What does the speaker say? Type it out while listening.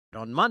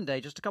On Monday,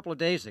 just a couple of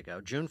days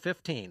ago, June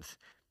 15th,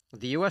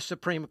 the U.S.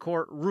 Supreme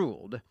Court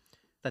ruled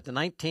that the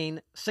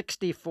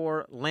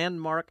 1964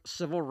 Landmark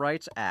Civil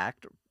Rights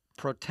Act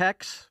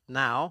protects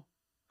now,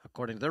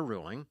 according to their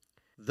ruling,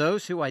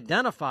 those who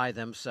identify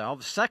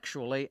themselves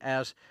sexually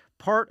as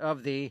part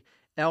of the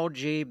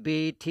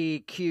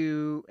LGBTQ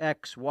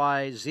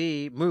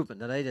XYZ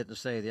movement. Now, they didn't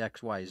say the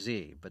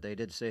XYZ, but they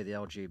did say the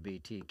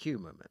LGBTQ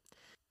movement.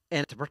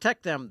 And to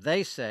protect them,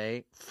 they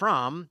say,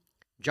 from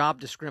job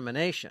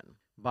discrimination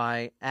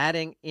by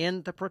adding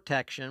in the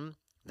protection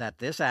that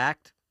this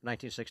act,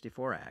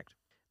 1964 Act,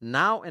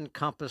 now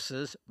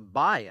encompasses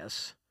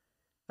bias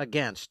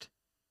against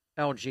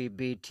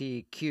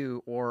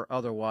LGBTQ or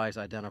otherwise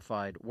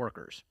identified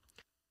workers.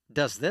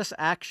 Does this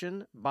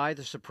action by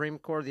the Supreme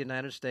Court of the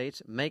United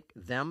States make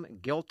them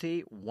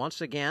guilty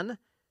once again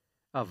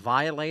of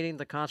violating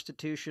the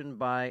Constitution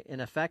by,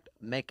 in effect,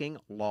 making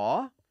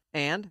law?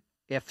 And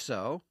if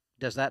so,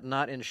 does that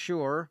not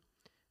ensure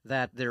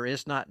that there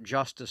is not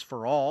justice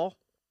for all,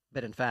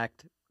 but in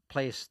fact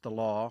place the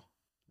law,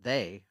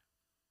 they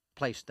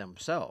place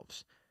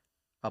themselves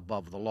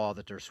above the law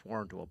that they're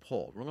sworn to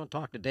uphold? We're going to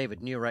talk to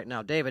David New right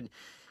now. David,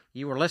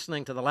 you were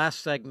listening to the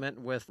last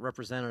segment with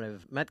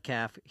Representative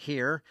Metcalf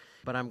here,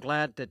 but I'm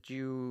glad that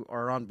you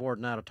are on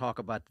board now to talk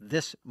about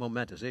this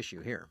momentous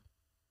issue here.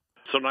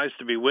 So nice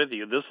to be with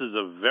you. This is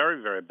a very,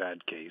 very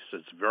bad case.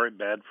 It's very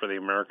bad for the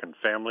American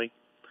family.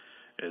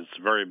 It's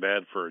very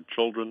bad for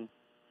children.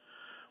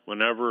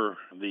 Whenever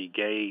the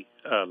gay,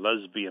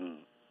 lesbian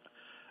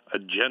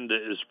agenda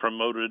is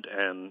promoted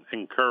and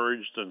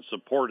encouraged and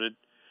supported,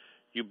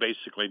 you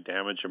basically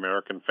damage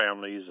American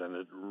families, and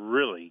it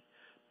really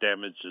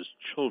damages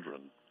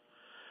children.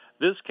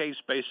 This case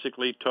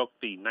basically took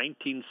the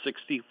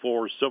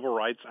 1964 Civil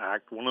Rights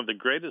Act, one of the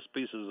greatest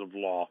pieces of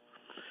law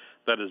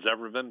that has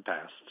ever been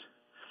passed,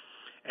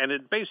 and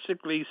it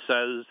basically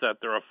says that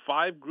there are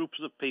 5 groups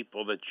of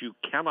people that you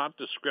cannot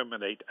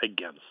discriminate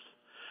against.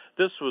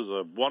 This was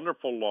a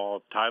wonderful law,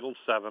 Title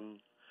VII,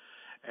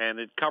 and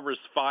it covers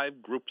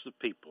 5 groups of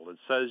people. It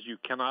says you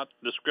cannot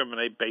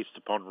discriminate based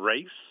upon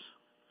race,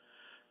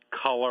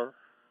 color,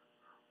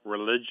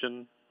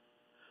 religion,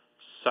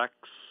 sex,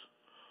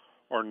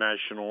 or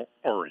national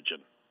origin.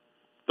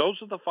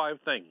 Those are the 5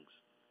 things.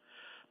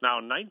 Now,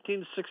 in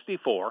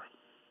 1964,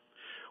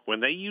 when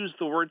they used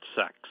the word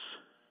sex,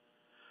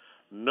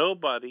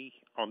 nobody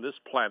on this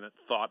planet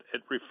thought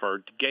it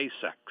referred to gay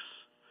sex.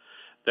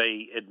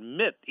 They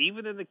admit,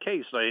 even in the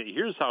case,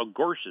 here's how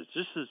Gorsuch,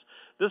 this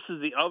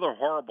is the other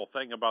horrible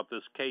thing about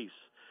this case,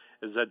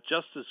 is that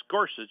Justice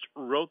Gorsuch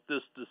wrote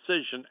this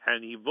decision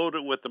and he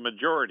voted with the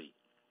majority.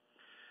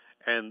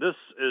 And this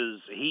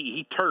is,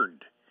 he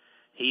turned.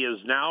 He is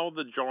now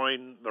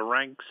joined the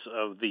ranks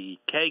of the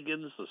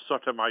Kagans, the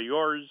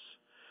Sotomayors,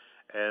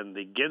 and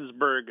the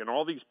Ginsburg, and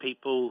all these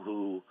people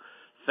who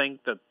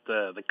think that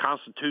the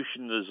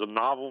Constitution is a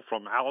novel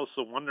from Alice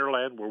in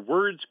Wonderland where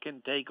words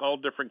can take all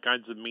different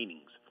kinds of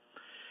meanings.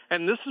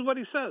 And this is what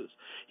he says.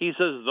 He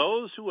says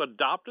those who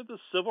adopted the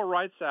Civil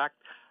Rights Act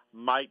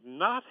might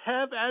not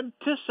have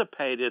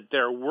anticipated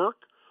their work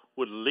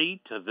would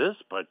lead to this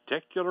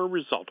particular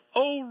result.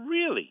 Oh,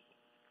 really?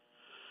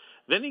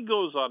 Then he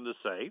goes on to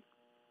say,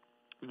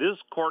 this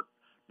court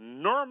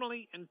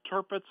normally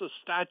interprets a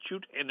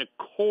statute in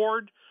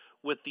accord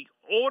with the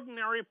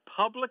ordinary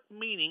public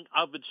meaning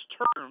of its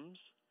terms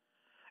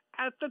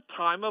at the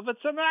time of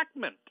its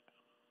enactment.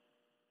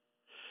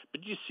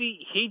 But you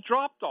see, he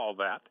dropped all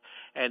that,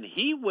 and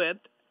he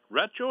went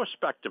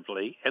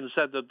retrospectively and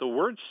said that the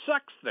word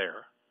sex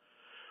there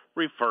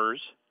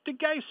refers to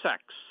gay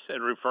sex.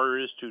 It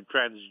refers to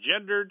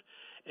transgendered.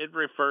 It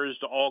refers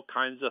to all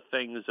kinds of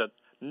things that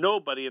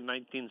nobody in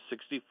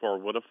 1964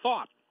 would have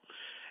thought.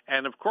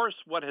 And, of course,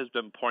 what has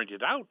been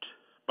pointed out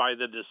by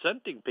the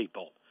dissenting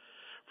people,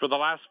 for the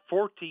last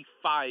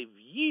 45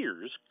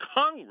 years,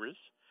 Congress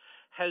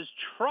has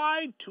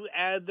tried to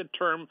add the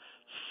term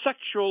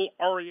sexual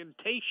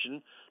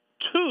orientation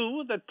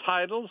to the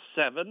Title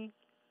VII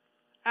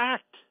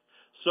Act.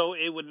 So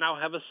it would now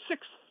have a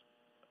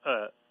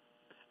 6th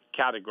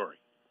category.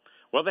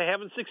 Well, they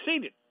haven't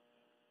succeeded.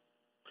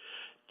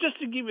 Just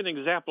to give you an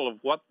example of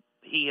what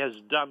he has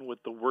done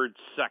with the word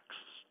sex,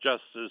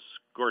 Justice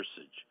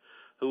Gorsuch,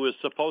 who is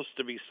supposed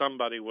to be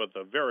somebody with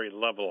a very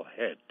level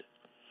head.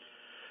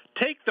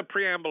 Take the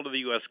preamble to the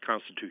U.S.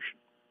 Constitution.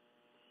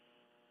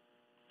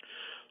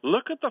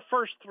 Look at the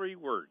first 3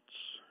 words.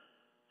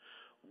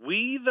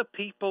 We the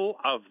people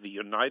of the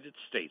United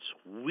States.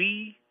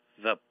 We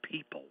the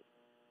people.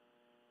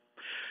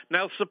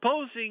 Now,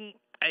 supposing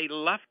a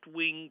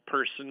left-wing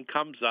person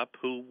comes up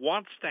who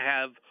wants to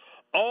have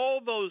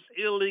all those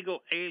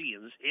illegal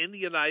aliens in the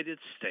United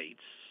States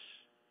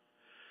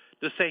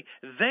to say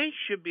they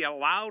should be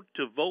allowed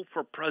to vote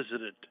for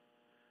president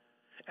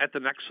at the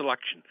next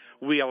election.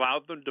 We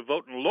allowed them to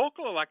vote in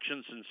local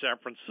elections in San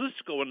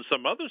Francisco and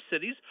some other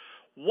cities.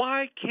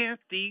 Why can't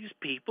these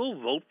people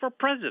vote for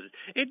president?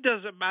 It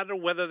doesn't matter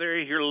whether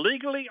they're here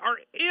legally or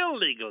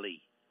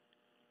illegally.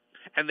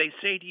 And they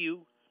say to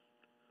you,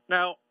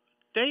 now,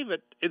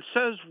 David, it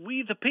says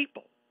we the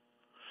people.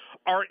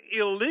 are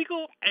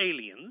illegal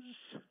aliens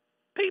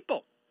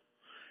people?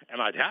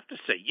 And I'd have to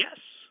say yes.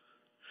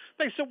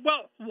 They said,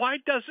 well, why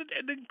doesn't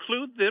it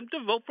include them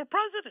to vote for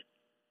president?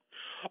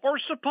 Or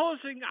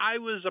supposing I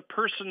was a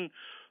person,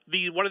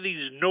 one of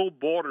these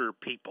no-border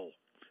people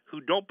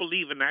who don't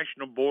believe in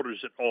national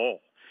borders at all,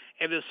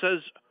 and it says,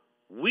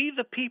 we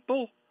the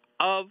people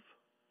of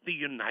the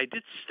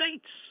United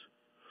States.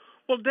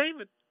 Well,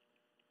 David,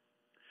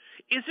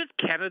 is it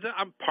Canada?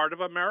 I'm part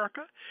of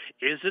America.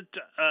 Is it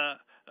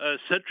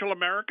Central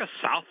America,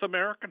 South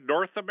America,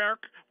 North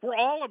America? We're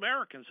all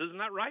Americans, isn't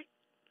that right?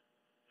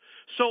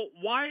 So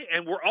why,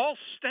 and we're all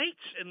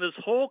states in this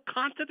whole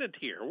continent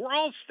here. We're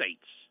all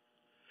states.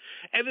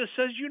 And it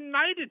says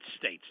United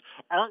States.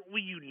 Aren't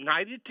we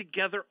united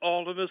together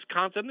all in this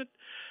continent?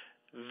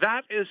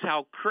 That is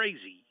how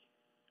crazy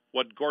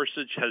what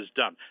Gorsuch has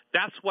done.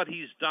 That's what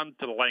he's done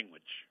to the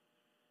language.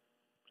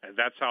 And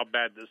that's how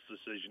bad this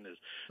decision is.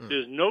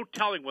 There's no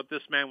telling what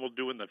this man will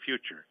do in the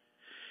future.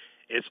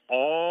 It's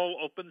all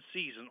open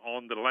season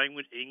on the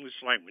language, English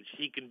language.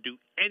 He can do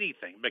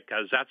anything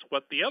because that's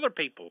what the other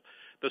people,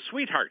 the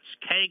sweethearts,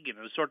 Kagan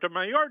and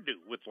Sotomayor, do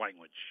with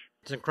language.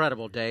 It's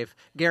incredible, Dave.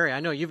 Gary, I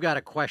know you've got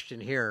a question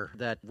here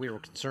that we were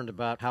concerned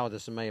about how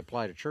this may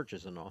apply to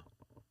churches and all.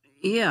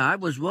 Yeah, I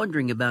was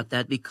wondering about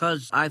that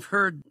because I've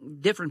heard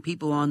different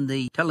people on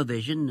the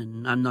television,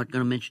 and I'm not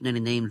going to mention any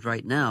names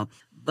right now,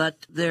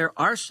 but there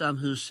are some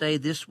who say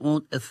this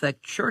won't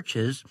affect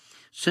churches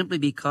simply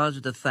because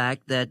of the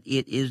fact that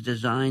it is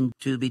designed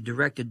to be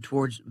directed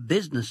towards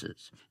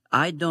businesses.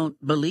 I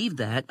don't believe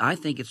that. I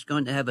think it's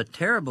going to have a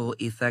terrible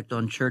effect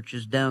on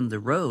churches down the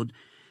road.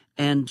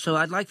 And so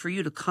I'd like for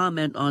you to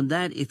comment on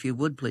that, if you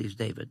would, please,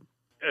 David.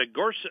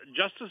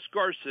 Justice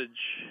Gorsuch,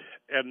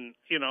 and,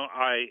 you know,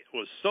 I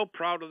was so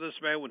proud of this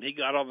man when he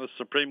got on the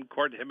Supreme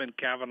Court, him and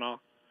Kavanaugh.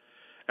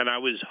 And I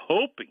was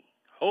hoping,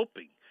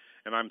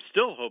 and I'm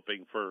still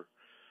hoping for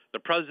the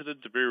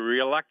president to be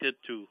reelected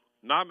to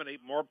nominate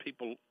more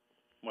people,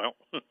 well,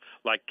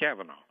 like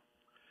Kavanaugh.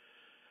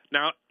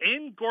 Now,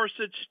 in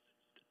Gorsuch,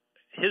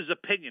 his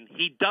opinion,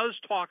 he does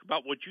talk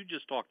about what you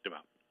just talked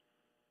about.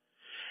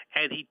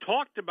 And he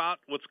talked about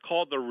what's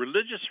called the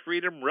Religious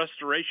Freedom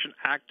Restoration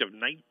Act of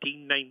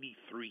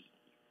 1993.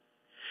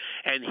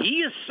 And he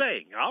is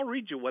saying, I'll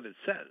read you what it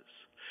says,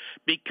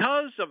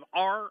 because of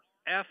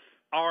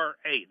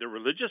RFRA, the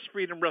Religious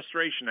Freedom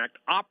Restoration Act,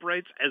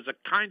 operates as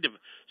a kind of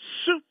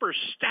super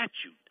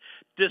statute,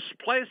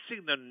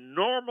 displacing the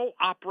normal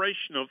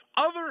operation of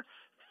other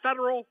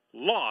federal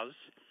laws,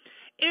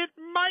 it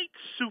might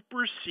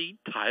supersede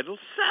Title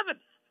VII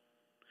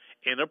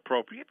in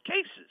appropriate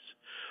cases.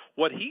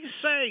 What he's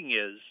saying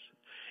is,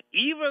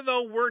 even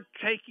though we're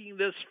taking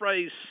this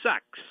phrase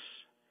sex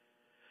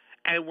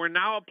and we're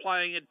now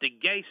applying it to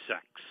gay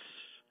sex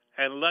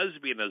and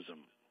lesbianism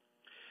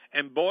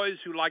and boys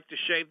who like to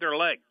shave their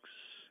legs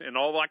and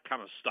all that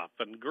kind of stuff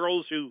and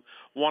girls who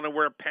want to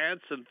wear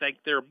pants and think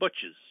they're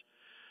butches,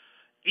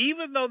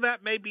 even though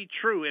that may be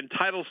true in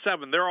Title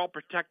VII, they're all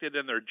protected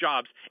in their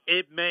jobs,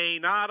 it may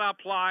not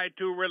apply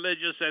to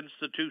religious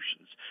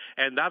institutions.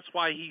 And that's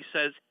why he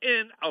says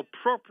in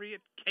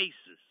appropriate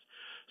cases.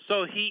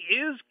 So he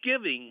is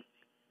giving,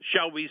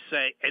 shall we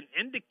say, an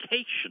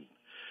indication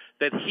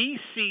that he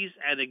sees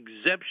an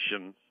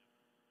exemption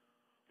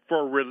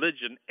for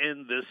religion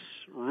in this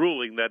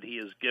ruling that he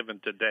has given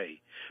today.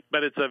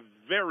 But it's a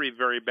very,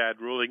 very bad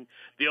ruling.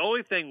 The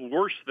only thing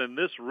worse than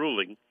this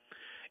ruling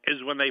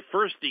is when they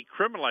first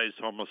decriminalized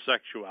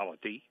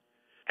homosexuality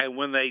and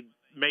when they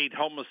made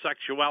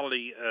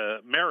homosexuality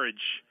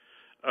marriage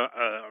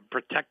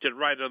protected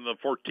right under the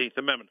 14th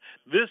Amendment.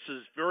 This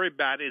is very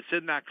bad. It's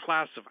in that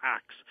class of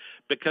acts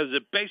because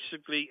it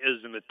basically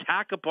is an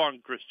attack upon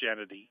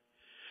Christianity.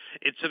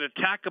 It's an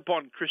attack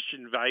upon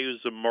Christian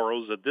values and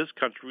morals that this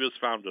country was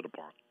founded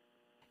upon.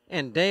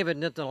 And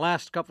David, in the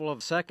last couple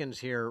of seconds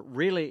here,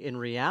 really in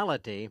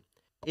reality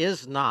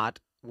is not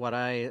what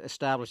I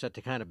established at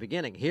the kind of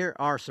beginning. Here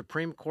are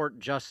Supreme Court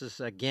justices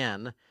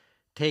again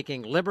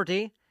taking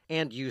liberty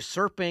and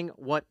usurping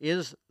what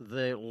is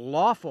the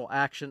lawful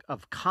action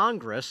of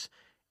Congress,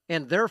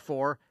 and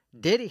therefore,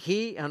 did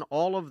he and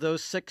all of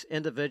those 6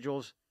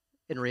 individuals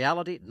in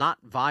reality not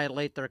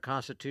violate their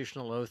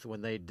constitutional oath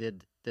when they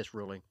did this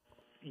ruling?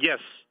 Yes,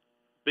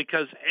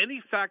 because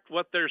in fact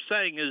what they're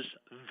saying is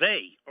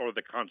they are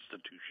the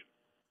Constitution.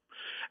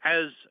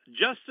 As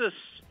Justice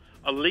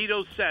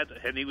Alito said,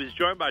 and he was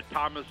joined by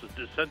Thomas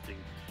dissenting,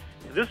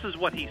 this is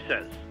what he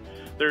says.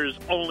 There's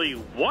only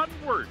one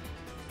word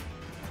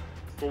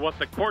for what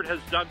the court has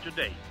done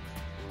today: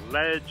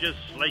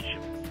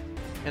 legislation.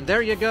 And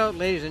there you go,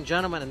 ladies and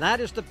gentlemen, and that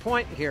is the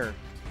point here.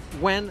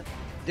 When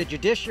the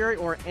judiciary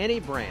or any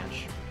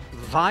branch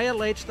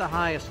violates the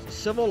highest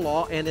civil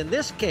law, and in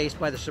this case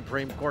by the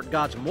Supreme Court,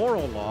 God's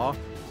moral law,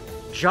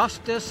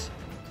 justice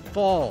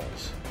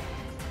falls.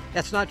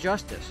 That's not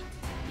justice.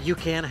 You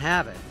can't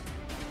have it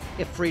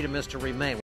if freedom is to remain.